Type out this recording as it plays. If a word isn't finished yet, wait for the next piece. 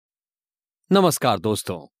नमस्कार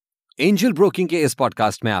दोस्तों, angel broking के इस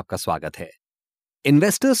पॉडकास्ट में आपका स्वागत है।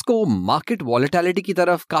 इन्वेस्टर्स को मार्केट वॉलेटिलिटी की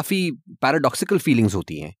तरफ काफी पैराडॉक्सिकल फीलिंग्स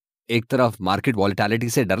होती हैं। एक तरफ मार्केट वॉलेटिलिटी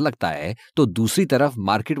से डर लगता है तो दूसरी तरफ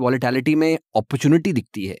मार्केट वॉलेटिलिटी में अपॉर्चुनिटी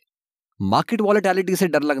दिखती है। मार्केट वॉलेटिलिटी से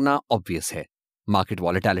डर लगना ऑब्वियस है। मार्केट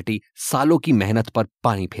वॉलेटिलिटी सालों की मेहनत पर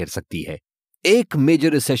पानी फेर सकती है। एक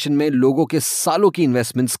मेजर रिसेशन में लोगों के सालों की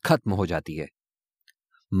इन्वेस्टमेंट्स खत्म हो जाती है।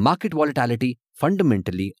 मार्केट वॉलेटिलिटी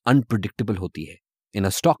फंडामेंटली अनप्रिडिक्टेबल होती है। In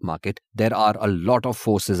a stock market, there are a lot of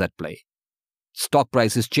forces at play. Stock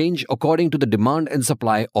prices change according to the demand and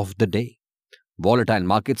supply of the day. Volatile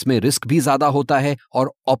markets में risk भी ज्यादा होता है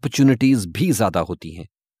और opportunities भी ज्यादा होती हैं।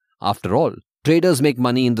 After all, traders make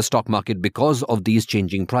money in the stock market because of these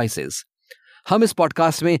changing prices. हम इस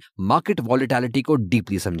पॉडकास्ट में मार्केट वॉलेटिलिटी को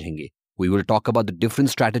डीपली समझेंगे। We will talk about the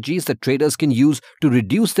different strategies that traders can use to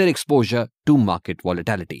reduce their exposure to market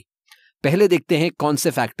volatility. पहले देखते हैं कौन से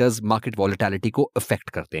फैक्टर्स मार्केट वॉलेटिलिटी को अफेक्ट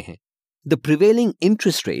करते हैं। The prevailing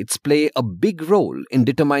interest rates play a big role in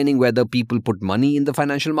determining whether people put money in the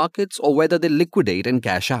financial markets or whether they liquidate and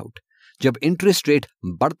cash out. जब interest rate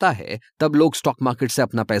बढ़ता है तब लोग stock market से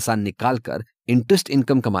अपना पैसा निकालकर इंटरेस्ट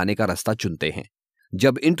इनकम कमाने का रास्ता चुनते हैं।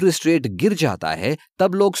 जब इंटरेस्ट रेट गिर जाता है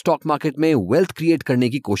तब लोग स्टॉक मार्केट में वेल्थ क्रिएट करने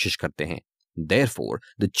की कोशिश करते हैं। Therefore,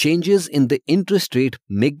 the changes in the interest rate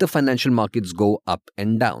make the financial markets go up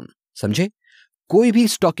and down. समझे? कोई भी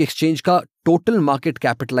स्टॉक एक्सचेंज का टोटल मार्केट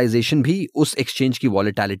कैपिटलाइजेशन भी उस एक्सचेंज की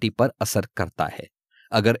वॉलेटिलिटी पर असर करता है।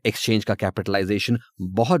 अगर एक्सचेंज का कैपिटलाइजेशन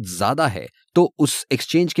बहुत ज्यादा है तो उस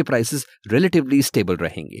एक्सचेंज के प्राइसेस रिलेटिवली स्टेबल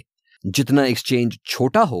रहेंगे। जितना एक्सचेंज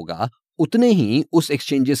छोटा होगा उतने ही उस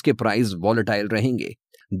एक्सचेंजेस के प्राइस वॉलेटाइल रहेंगे।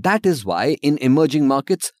 That is why in emerging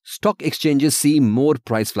markets, stock exchanges see more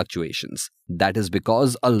price fluctuations. That is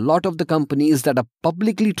because a lot of the companies that are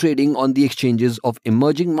publicly trading on the exchanges of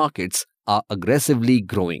emerging markets are aggressively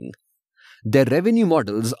growing. Their revenue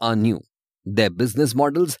models are new. Their business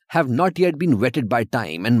models have not yet been vetted by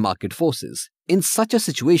time and market forces. In such a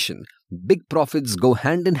situation, big profits go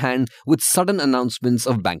hand in hand with sudden announcements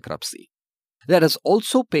of bankruptcy. Let us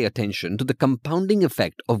also pay attention to the compounding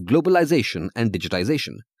effect of globalization and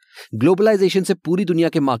digitization. Globalization से पूरी दुनिया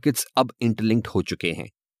के markets अब interlinked हो चुके हैं।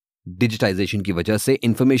 Digitisation की वजह से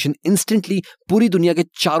इंफॉर्मेशन इंस्टेंटली पूरी दुनिया के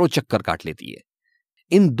चारों चक्कर काट लेती है।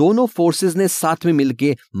 इन दोनों फोर्सेस ने साथ में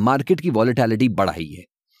मिलकर मार्केट की वॉलेटिलिटी बढ़ाई है।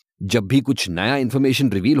 जब भी कुछ नया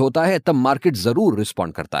इंफॉर्मेशन रिवील होता है तब मार्केट जरूर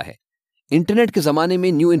रिस्पॉन्ड करता है। इंटरनेट के जमाने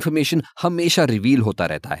में न्यू इंफॉर्मेशन हमेशा रिवील होता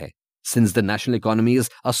रहता है। Since the national economies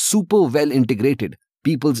are super well integrated,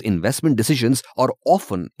 people's investment decisions are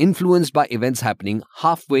often influenced by events happening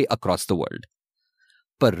halfway across the world.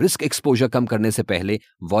 पर रिस्क एक्सपोजर कम करने से पहले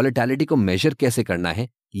वॉलेटिलिटी को मेजर कैसे करना है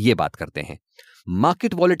ये बात करते हैं।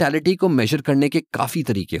 मार्केट वॉलेटिलिटी को मेजर करने के काफी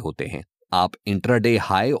तरीके होते हैं। आप इंट्राडे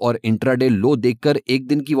हाई और इंट्राडे लो देखकर एक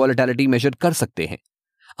दिन की वॉलेटिलिटी मेजर कर सकते हैं।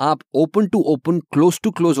 आप open to open, close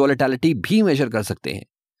to close volatility भी मेजर कर सकते हैं।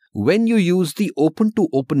 When you use the open to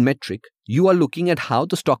open metric, you are looking at how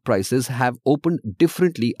the stock prices have opened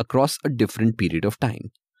differently across a different period of time.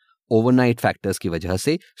 Overnight factors की वजह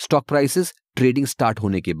से stock prices trading start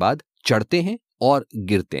होने के बाद चढ़ते हैं और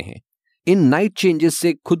गिरते हैं। इन नाइट चेंजेस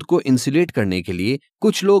से खुद को इंसुलेट करने के लिए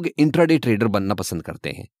कुछ लोग इंट्राडे ट्रेडर बनना पसंद करते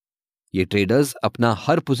हैं। ये ट्रेडर्स अपना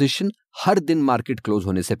हर पोजीशन हर दिन मार्केट क्लोज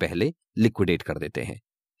होने से पहले लिक्विडेट कर देते हैं।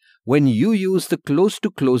 When you use the close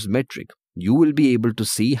to close metric, you will be able to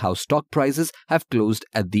see how stock prices have closed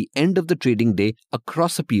at the end of the trading day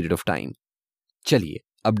across a period of time. चलिए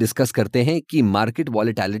अब discuss करते हैं कि market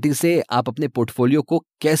volatility से आप अपने portfolio को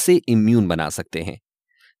कैसे इम्यून बना सकते हैं।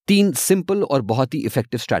 3 सिंपल और बहुत ही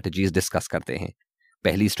इफेक्टिव स्ट्रैटेजीज डिस्कस करते हैं।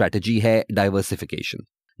 पहली स्ट्रैटेजी है डाइवर्सिफिकेशन।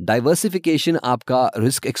 डाइवर्सिफिकेशन आपका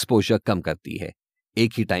रिस्क एक्सपोजर कम करती है।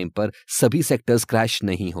 एक ही टाइम पर सभी सेक्टर्स क्रैश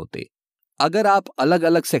नहीं होते। अगर आप अलग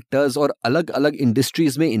अलग सेक्टर्स और अलग अलग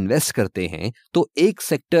इंडस्ट्रीज में इन्वेस्ट करते हैं तो एक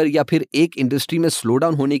सेक्टर या फिर एक इंडस्ट्री में स्लो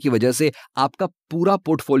डाउन होने की वजह से आपका पूरा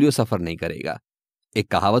पोर्टफोलियो सफर नहीं करेगा। एक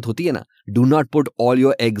कहावत होती है ना, do not put all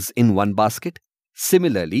your eggs in one basket.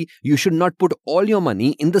 Similarly, you should not put all your money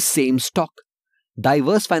in the same stock.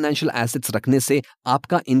 Diverse financial assets रखने से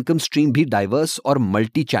आपका इनकम स्ट्रीम भी डाइवर्स और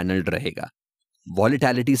मल्टी चैनल्ड रहेगा।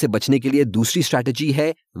 वॉलेटिलिटी से बचने के लिए दूसरी स्ट्रैटेजी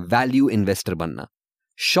है वैल्यू इन्वेस्टर बनना।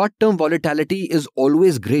 Short-term volatility is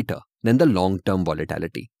always greater than the long-term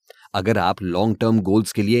volatility. अगर आप लॉन्ग टर्म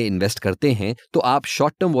गोल्स के लिए इन्वेस्ट करते हैं तो आप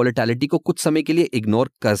शॉर्ट टर्म वॉलेटिलिटी को कुछ समय के लिए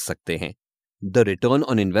इग्नोर कर सकते हैं। The return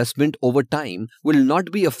on investment over time will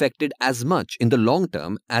not be affected as much in the long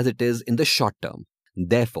term as it is in the short term.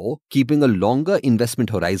 Therefore, keeping a longer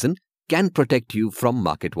investment horizon can protect you from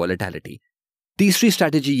market volatility. तीसरी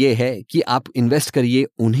strategy ये है कि आप invest करिए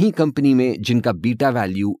उन्हीं company में जिनका beta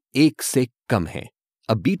value 1 से कम है।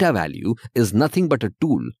 A beta value is nothing but a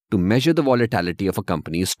tool to measure the volatility of a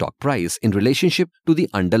company's stock price in relationship to the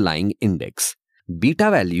underlying index. Beta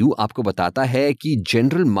value आपको बताता है कि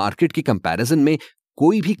जनरल मार्केट के कंपैरिजन में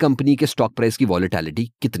कोई भी कंपनी के स्टॉक प्राइस की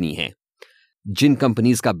वॉलेटिलिटी कितनी है। जिन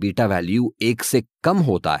कंपनीज का बीटा वैल्यू 1 से कम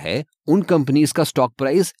होता है, उन कंपनीज का stock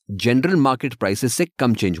price general market prices से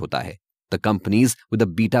कम चेंज होता है। The companies with a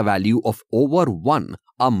beta value of over 1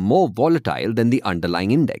 are more volatile than the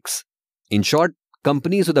underlying index. In short,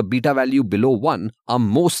 companies with a beta value below 1 are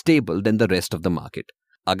more stable than the rest of the market.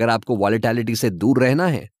 अगर आपको volatility से दूर रहना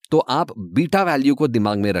है तो आप beta value को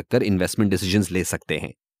दिमाग में रखकर इन्वेस्टमेंट डिसीजंस ले सकते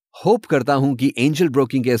हैं। होप करता हूं कि एंजल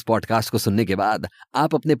ब्रोकिंग के इस पॉडकास्ट को सुनने के बाद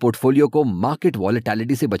आप अपने पोर्टफोलियो को मार्केट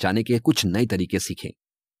वॉलेटिलिटी से बचाने के कुछ नए तरीके सीखें।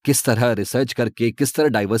 किस तरह रिसर्च करके, किस तरह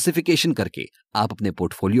डाइवर्सिफिकेशन करके आप अपने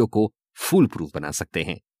पोर्टफोलियो को फुल प्रूफ बना सकते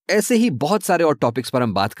हैं। ऐसे ही बहुत सारे और टॉपिक्स पर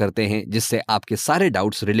हम बात करते हैं जिससे आपके सारे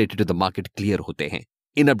doubts related to the market clear होते हैं।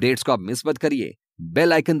 इन अपडेट्स को आप मिस मत करिए,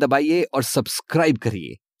 बेल आइकन दबाइए और सब्सक्राइब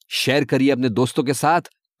करिए, शेयर करिए अपने दोस्तों के साथ,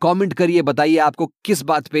 कमेंट करिए, बताइए आपको किस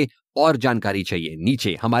बात पे और जानकारी चाहिए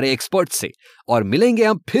नीचे हमारे एक्सपर्ट से। और मिलेंगे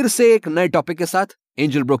हम फिर से एक नए टॉपिक के साथ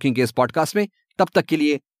एंजल ब्रोकिंग के इस पॉडकास्ट में। तब तक के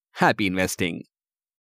लिए हैप्पी इन्वेस्टिंग।